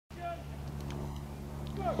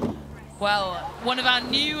Well, one of our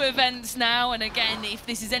new events now, and again, if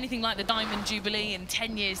this is anything like the Diamond Jubilee, in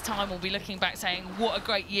 10 years' time, we'll be looking back saying what a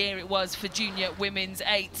great year it was for junior women's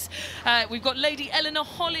eights. We've got Lady Eleanor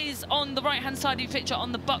Holles on the right-hand side of your picture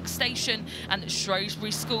on the Buck Station, and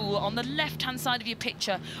Shrewsbury School on the left-hand side of your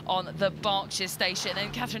picture on the Berkshire Station.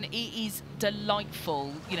 And Catherine, it is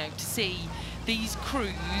delightful, you know, to see these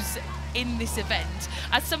crews in this event.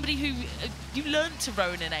 As somebody who you learnt to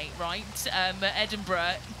row in an 8, right, at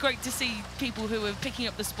Edinburgh, great to see people who are picking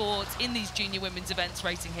up the sport in these junior women's events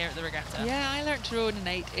racing here at the Regatta. Yeah, I learnt to row in an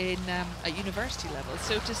 8 at university level,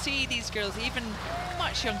 so to see these girls even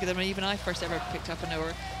much younger than when even I first ever picked up an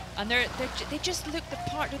oar, and they just look the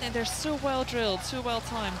part, don't they? They're so well drilled, so well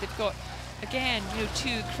timed. They've got, again, you know, 2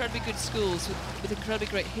 incredibly good schools with incredibly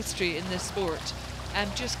great history in this sport.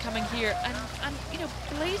 And just coming here and you know,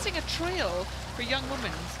 blazing a trail for young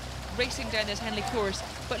women racing down this Henley course,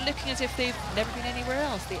 but looking as if they've never been anywhere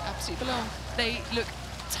else. They absolutely belong. They look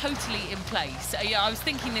totally in place. Yeah, I was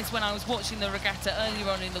thinking this when I was watching the regatta earlier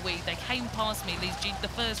on in the week. They came past me, the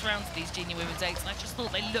first rounds of these junior women's 8s, and I just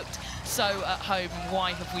thought they looked so at home.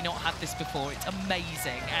 Why have we not had this before? It's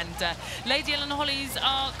amazing. And Lady Eleanor Holles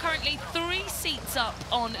are currently 3 seats up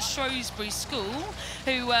on Shrewsbury School,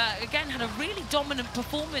 who again had a really dominant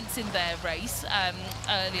performance in their race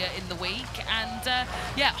earlier in the week, and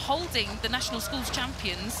yeah, holding the National Schools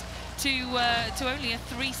Champions to only a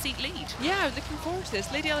 3-seat lead. Yeah, I was looking forward to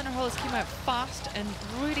this. Lady Eleanor Holles came out fast and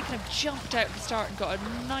really kind of jumped out at the start and got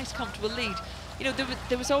a nice, comfortable lead. You know,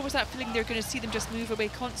 there was always that feeling they're going to see them just move away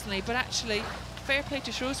constantly, but actually, fair play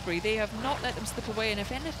to Shrewsbury, they have not let them slip away, and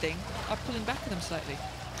if anything, are pulling back on them slightly.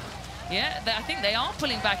 Yeah, I think they are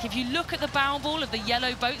pulling back. If you look at the bow ball of the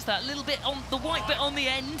yellow boats, that little bit on the white bit on the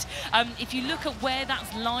end, if you look at where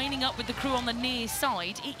that's lining up with the crew on the near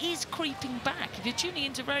side, it is creeping back. If you're tuning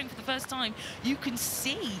into rowing for the first time, you can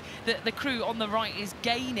see that the crew on the right is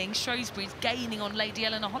gaining. Shrewsbury is gaining on Lady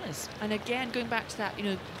Eleanor Holles. And again, going back to that, you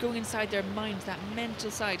know, going inside their minds, that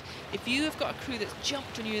mental side. If you have got a crew that's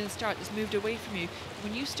jumped on you in the start, that's moved away from you,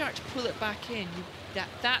 when you start to pull it back in,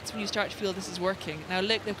 that's when you start to feel this is working. Now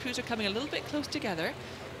look, the crews are coming a little bit close together,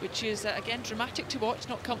 which is again dramatic to watch,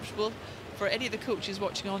 not comfortable for any of the coaches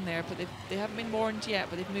watching on there, but they haven't been warned yet,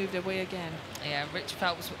 but they've moved away again. Yeah, Rich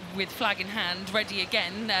Phelps with flag in hand, ready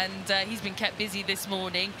again, and he's been kept busy this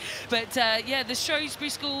morning. But yeah, the Shrewsbury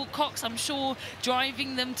School Cox, I'm sure,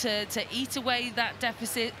 driving them to eat away that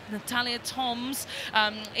deficit. Natalia Toms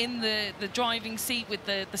in the driving seat with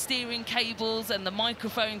the steering cables and the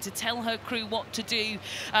microphone to tell her crew what to do,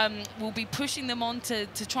 will be pushing them on to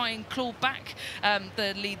try and claw back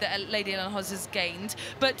the lead that Lady Eleanor Holles has gained.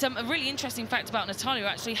 But a really interesting fact about Natalia,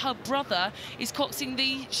 actually, her brother is coxing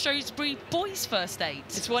the Shrewsbury boys' first 8.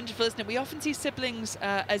 It's wonderful, isn't it? We often see siblings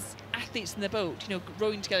as athletes in the boat, you know,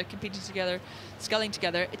 rowing together, competing together, sculling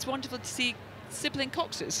together. It's wonderful to see sibling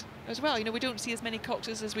coxes as well. You know, we don't see as many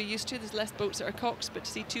coxes as we used to. There's less boats that are coxed, but to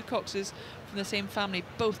see 2 coxes from the same family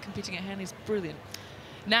both competing at Henley is brilliant.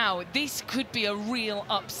 Now, this could be a real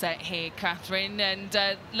upset here, Catherine, and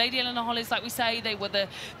Lady Eleanor Holles, like we say, they were the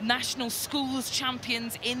National Schools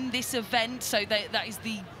Champions in this event, so that is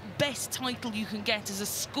the best title you can get as a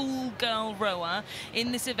schoolgirl rower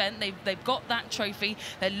in this event. They've got that trophy.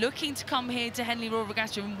 They're looking to come here to Henley Royal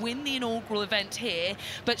Regatta and win the inaugural event here.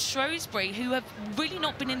 But Shrewsbury, who have really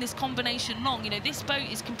not been in this combination long, you know, this boat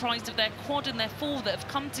is comprised of their quad and their 4 that have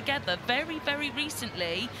come together very, very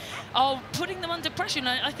recently, are putting them under pressure, and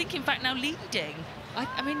I think, in fact, now leading.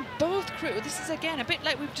 I mean, both crew, this is again a bit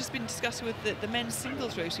like we've just been discussing with the men's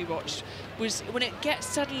singles race we watched, was when it gets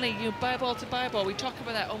suddenly, you know, by ball to by ball, we talk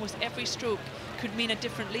about that almost every stroke could mean a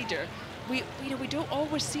different leader. We don't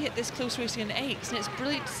always see it this close racing in 8s, and it's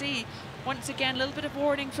brilliant to see. Once again, a little bit of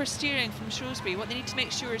warning for steering from Shrewsbury. What they need to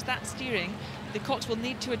make sure is that steering, the cox will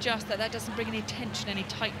need to adjust, that doesn't bring any tension, any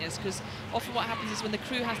tightness, because often what happens is when the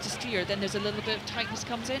crew has to steer, then there's a little bit of tightness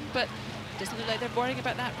comes in, but it doesn't look like they're worrying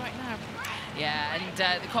about that right now. Yeah,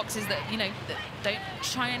 and the coxes that, you know, that don't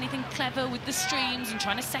try anything clever with the streams and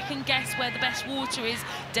trying to second guess where the best water is,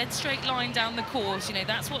 dead straight line down the course. You know,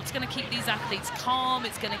 that's what's going to keep these athletes calm.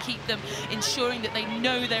 It's going to keep them ensuring that they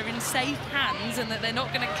know they're in safe hands and that they're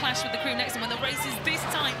not going to clash with the crew next to them when the race is this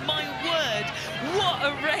tight. My word, what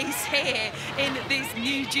a race here in this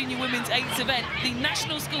new Junior Women's 8s event. The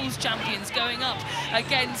National Schools Champions going up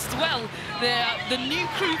against, well, the new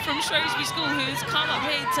crew from Shrewsbury School, who has come up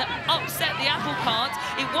here to upset the apple cart.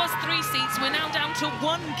 It was 3 seats. We're now down to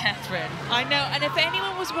 1, Catherine. I know, and if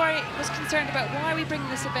anyone was concerned about why we bring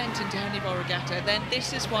this event into Henley Royal Regatta, then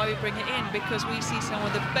this is why we bring it in, because we see some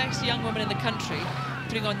of the best young women in the country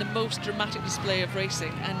putting on the most dramatic display of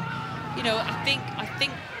racing. And you know, I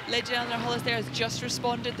think Lady Eleanor Holles there has just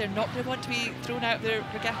responded. They're not going to want to be thrown out of the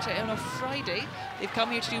regatta on a Friday. They've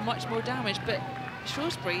come here to do much more damage, but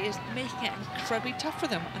Shrewsbury is making it incredibly tough for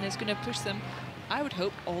them and is going to push them, I would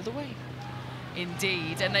hope, all the way.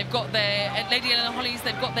 Indeed, and they've got their, Lady Eleanor Holles,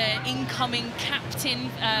 they've got their incoming captain,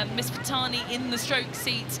 Miss Fatani, in the stroke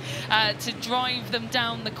seat to drive them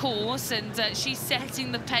down the course, and she's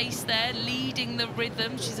setting the pace there, leading the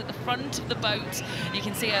rhythm. She's at the front of the boat. You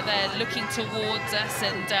can see her there looking towards us,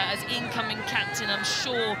 and as incoming captain, I'm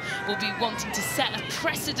sure will be wanting to set a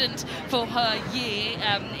precedent for her year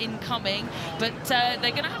incoming, but they're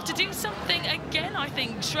going to have to do something again, I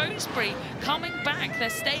think. Shrewsbury coming back, they're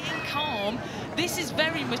staying calm. This is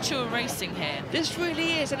very mature racing here. This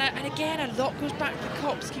really is, and again, a lot goes back to the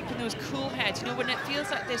cops keeping those cool heads. You know, when it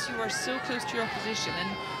feels like this, you are so close to your opposition,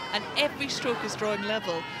 and every stroke is drawing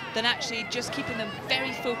level, then actually just keeping them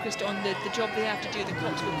very focused on the job they have to do. The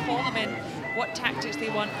cops will call them in, what tactics they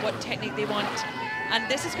want, what technique they want, and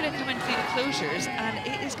this is going to come in through the closures, and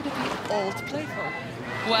it is going to be all to play for.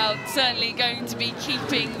 Well, certainly going to be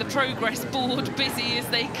keeping the progress board busy as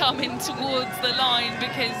they come in towards the line,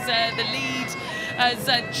 because the lead has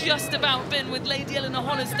just about been with Lady Eleanor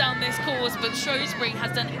Holles down this course, but Shrewsbury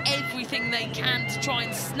has done everything they can to try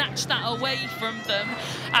and snatch that away from them.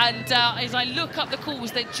 And as I look up the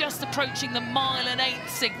course, they're just approaching the 1.8 mile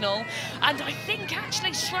signal, and I think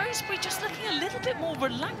actually Shrewsbury just looking a little bit more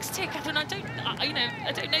relaxed here, Catherine. I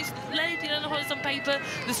don't know, Lady Eleanor Holles on paper,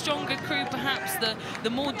 the stronger crew, perhaps the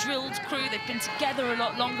more drilled crew. They've been together a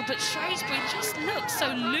lot longer, but Shrewsbury just looks so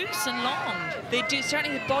loose and long. They do.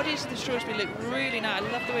 Certainly the bodies of the Shrewsbury look really nice.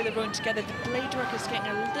 I love the way they're rowing together. The blade work is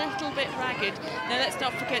getting a little bit ragged. Now let's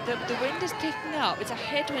not forget that the wind is picking up. It's a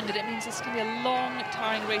headwind, and it means it's going to be a long,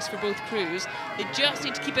 tiring race for both crews. They just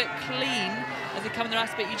need to keep it clean as they come in the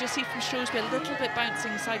last bit. You just see from Shrewsbury a little bit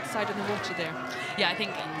bouncing side to side on the water there. Yeah, I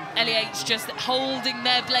think LEH just holding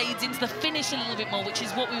their blades into the finish a little bit more, which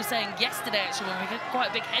is what we were saying yesterday, actually, when we had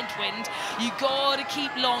quite a big headwind. You got to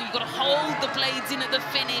keep long, you got to hold the blades in at the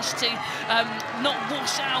finish to not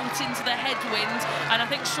wash out into the headwind. And I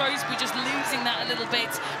think Shrewsbury just losing that a little bit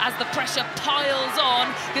as the pressure piles on,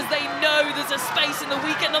 because they know there's a space in the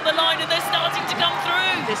weekend on the line, and they're starting to come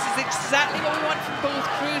through. This is exactly what we want from both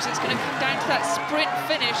crews. It's going to come down to that sprint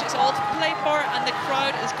finish. It's all to play for, and the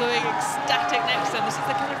crowd is going ecstatic next to them. This is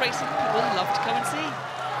the kind of racing people love to come and see.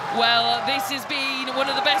 Well, this has been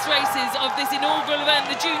one of the best races of this inaugural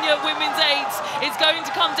event, the Junior Women's 8. It's going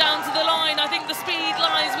to come down to the line. I think the speed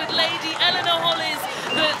lies with Lady Eleanor Holles,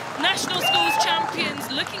 the National Schools champions,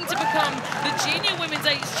 looking to become the Junior Women's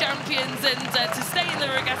 8 champions, and to stay in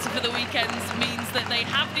the regatta for the weekends means that they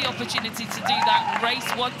have the opportunity to do that race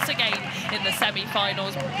once again in the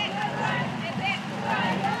semi-finals.